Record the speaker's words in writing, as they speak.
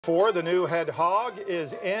The new head hog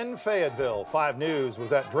is in Fayetteville. 5 News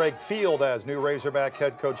was at Drake Field as new Razorback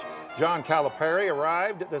head coach John Calipari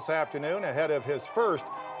arrived this afternoon ahead of his first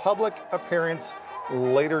public appearance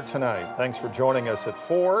later tonight. Thanks for joining us at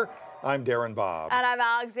 4. I'm Darren Bobb. And I'm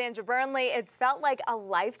Alexandra Burnley. It's felt like a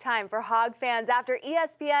lifetime for Hog fans after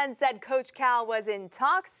ESPN said Coach Cal was in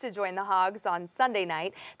talks to join the Hogs on Sunday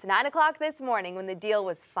night to 9 o'clock this morning when the deal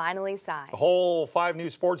was finally signed. The whole 5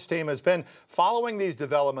 News sports team has been following these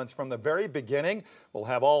developments from the very beginning. We'll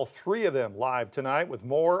have all 3 of them live tonight with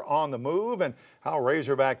more on the move and how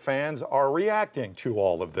Razorback fans are reacting to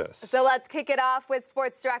all of this. So let's kick it off with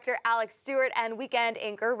sports director Alex Stewart and weekend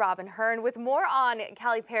anchor Robin Hearn with more on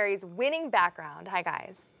Calipari's winning background. Hi,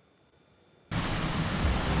 guys.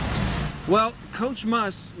 Well, Coach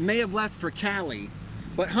Muss may have left for Cali,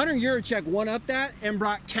 but Hunter Yurachek one-upped that and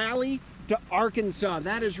brought Cali to Arkansas.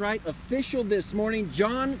 That is right, official this morning.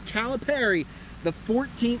 John Calipari, the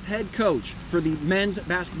 14th head coach for the men's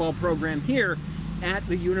basketball program here at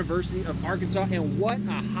the University of Arkansas. And what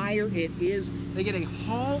a hire it is. They get a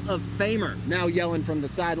Hall of Famer now yelling from the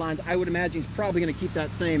sidelines. I would imagine he's probably going to keep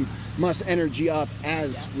that same Muss energy up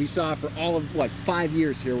as we saw for all of, 5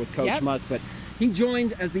 years here with Coach Muss. But he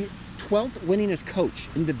joins as the 12th winningest coach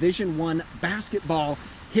in Division I basketball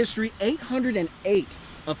history. 808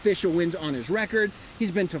 official wins on his record.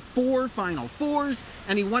 He's been to 4 Final Fours,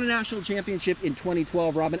 and he won a national championship in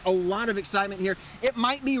 2012, Robin. A lot of excitement here. It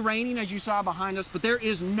might be raining, as you saw behind us, but there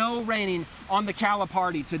is no raining on the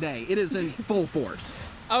Calipari today. It is in full force.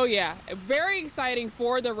 Oh, yeah. Very exciting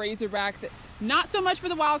for the Razorbacks. Not so much for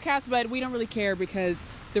the Wildcats, but we don't really care because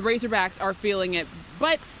the Razorbacks are feeling it.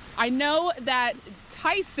 But I know that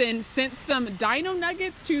Tyson sent some Dino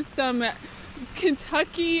Nuggets to some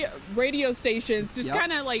Kentucky radio stations, just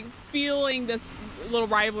kind of like feeling this little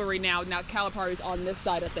rivalry now. Now Calipari's on this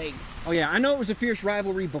side of things. Oh yeah, I know it was a fierce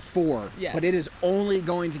rivalry before, but it is only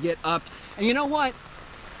going to get upped. And you know what?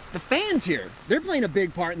 The fans here, they're playing a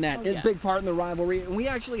big part in that, a big part in the rivalry. And we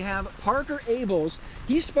actually have Parker Abels.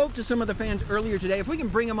 He spoke to some of the fans earlier today. If we can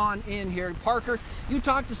bring him on in here. Parker, you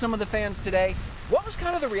talked to some of the fans today. What was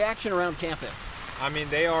kind of the reaction around campus? I mean,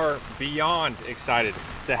 they are beyond excited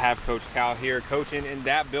to have Coach Cal here coaching in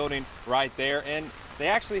that building right there. And they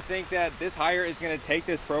actually think that this hire is going to take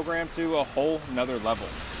this program to a whole nother level.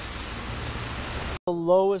 The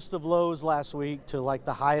lowest of lows last week to like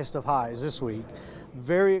the highest of highs this week.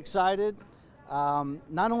 Very excited.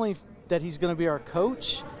 Not only that he's going to be our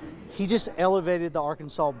coach, he just elevated the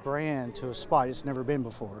Arkansas brand to a spot it's never been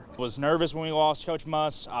before. Was nervous when we lost Coach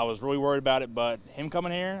Muss. I was really worried about it, but him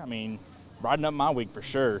coming here, I mean, brighten up my week for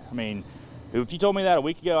sure. I mean, if you told me that a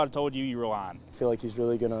week ago, I'd have told you were lying. I feel like he's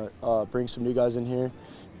really going to bring some new guys in here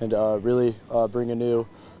and really bring a new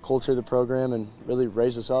culture to the program and really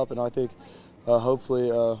raise us up. And I think hopefully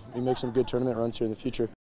we make some good tournament runs here in the future.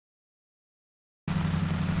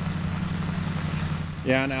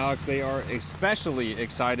 Yeah, and Alex, they are especially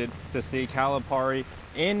excited to see Calipari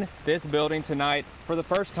in this building tonight for the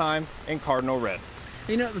first time in Cardinal Red.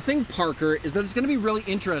 You know, the thing, Parker, is that it's going to be really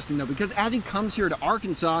interesting, though, because as he comes here to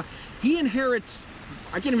Arkansas, he inherits,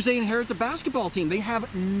 I can't even say inherits a basketball team. They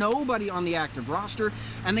have nobody on the active roster,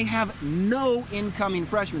 and they have no incoming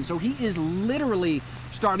freshmen. So he is literally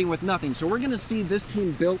starting with nothing. So we're going to see this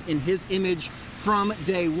team built in his image from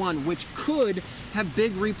day one, which could have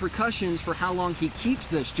big repercussions for how long he keeps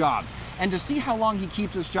this job. And to see how long he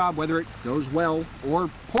keeps this job, whether it goes well or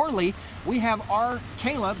poorly, we have our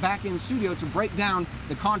Kayla back in studio to break down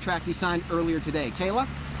the contract he signed earlier today. Kayla?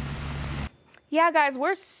 Yeah, guys,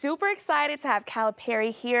 we're super excited to have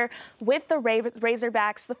Calipari here with the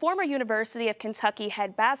Razorbacks. The former University of Kentucky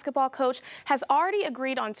head basketball coach has already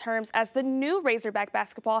agreed on terms as the new Razorback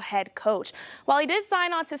basketball head coach. While he did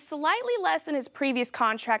sign on to slightly less than his previous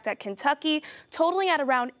contract at Kentucky, totaling at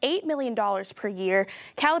around $8 million per year,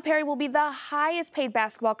 Calipari will be the highest paid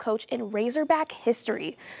basketball coach in Razorback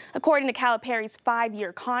history. According to Calipari's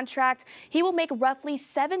 5-year contract, he will make roughly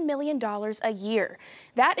 $7 million a year.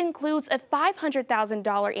 That includes a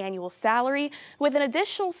 $500,000 annual salary with an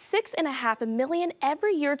additional $6.5 million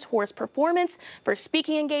every year towards performance for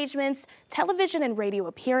speaking engagements, television and radio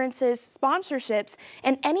appearances, sponsorships,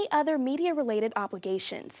 and any other media-related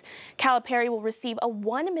obligations. Calipari will receive a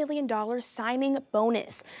 $1 million signing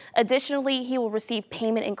bonus. Additionally, he will receive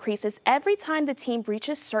payment increases every time the team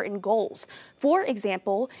reaches certain goals. For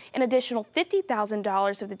example, an additional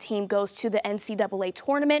 $50,000 if the team goes to the NCAA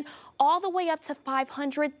tournament, all the way up to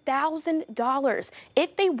 $500,000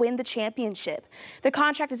 if they win the championship. The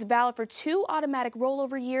contract is valid for 2 automatic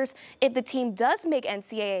rollover years if the team does make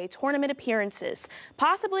NCAA tournament appearances,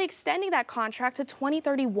 possibly extending that contract to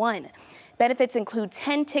 2031. Benefits include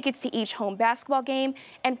 10 tickets to each home basketball game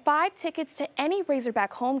and 5 tickets to any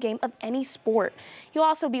Razorback home game of any sport. He'll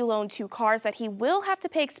also be loaned 2 cars that he will have to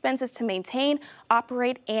pay expenses to maintain,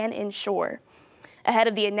 operate, and insure. Ahead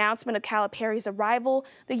of the announcement of Calipari's arrival,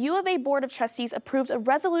 the U of A Board of Trustees approved a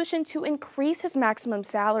resolution to increase his maximum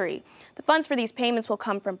salary. The funds for these payments will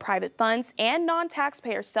come from private funds and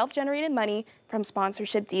non-taxpayer self-generated money from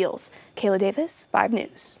sponsorship deals. Kayla Davis, 5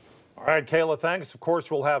 News. All right, Kayla, thanks. Of course,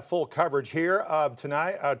 we'll have full coverage here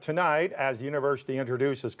tonight as the university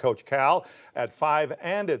introduces Coach Cal at 5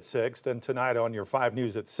 and at 6. Then tonight on your 5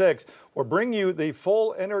 News at 6, we'll bring you the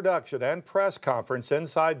full introduction and press conference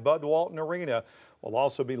inside Bud Walton Arena. We'll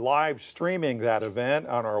also be live streaming that event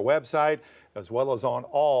on our website as well as on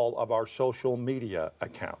all of our social media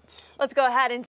accounts. Let's go ahead and